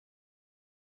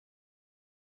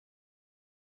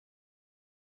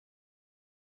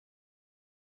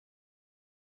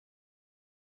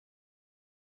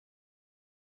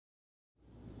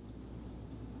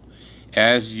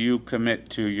As you commit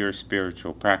to your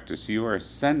spiritual practice, you are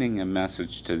sending a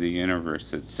message to the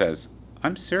universe that says,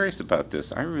 I'm serious about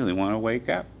this. I really want to wake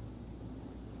up.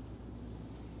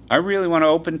 I really want to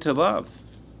open to love.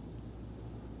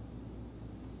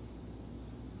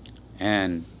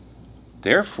 And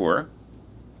therefore,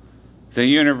 the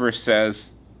universe says,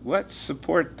 let's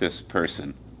support this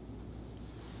person.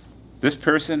 This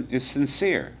person is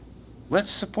sincere. Let's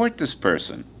support this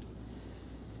person.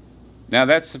 Now,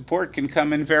 that support can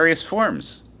come in various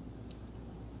forms.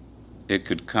 It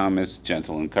could come as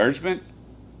gentle encouragement.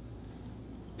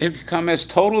 It could come as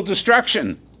total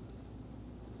destruction.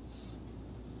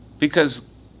 Because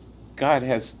God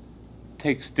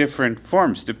takes different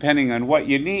forms depending on what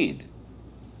you need.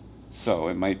 So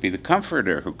it might be the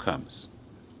comforter who comes,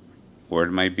 or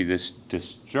it might be this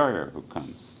destroyer who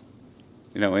comes.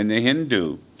 You know, in the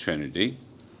Hindu Trinity,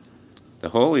 the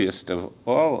holiest of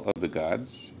all of the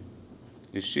gods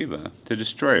is Shiva, the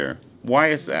destroyer. Why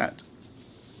is that?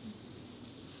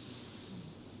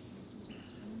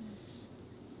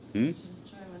 Hmm?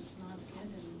 Destroy what's not good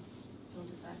and build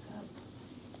it back up.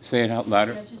 Say it out You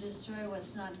louder. have to destroy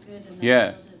what's not good and then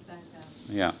Yeah. build it back up.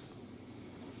 Yeah, Yeah.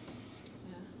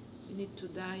 You need to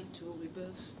die to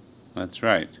rebirth. that's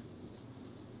right.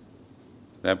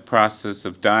 That process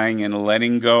of dying and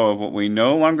letting go of what we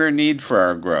no longer need for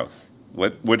our growth,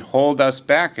 what would hold us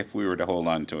back if we were to hold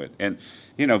on to it. And,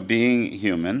 you know, being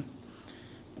human,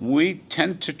 we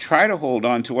tend to try to hold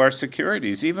on to our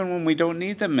securities even when we don't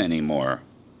need them anymore.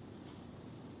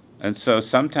 And so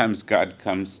sometimes God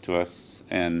comes to us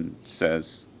and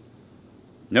says,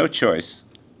 no choice,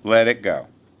 let it go.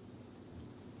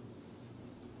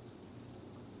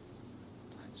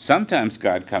 Sometimes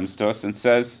God comes to us and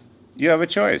says, you have a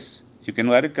choice. You can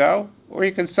let it go, or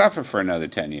you can suffer for another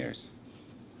 10 years.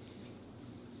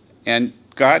 And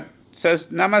God says,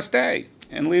 namaste,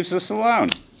 and leaves us alone.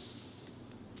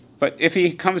 But if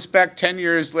he comes back 10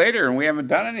 years later and we haven't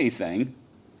done anything,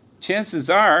 chances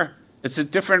are it's a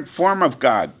different form of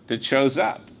God that shows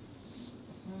up.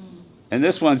 And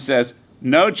this one says,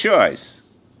 no choice.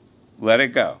 Let it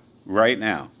go right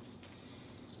now.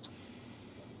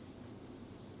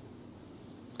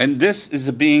 And this is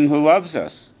a being who loves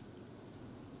us.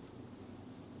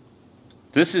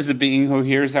 This is a being who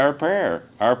hears our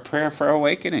prayer for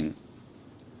awakening.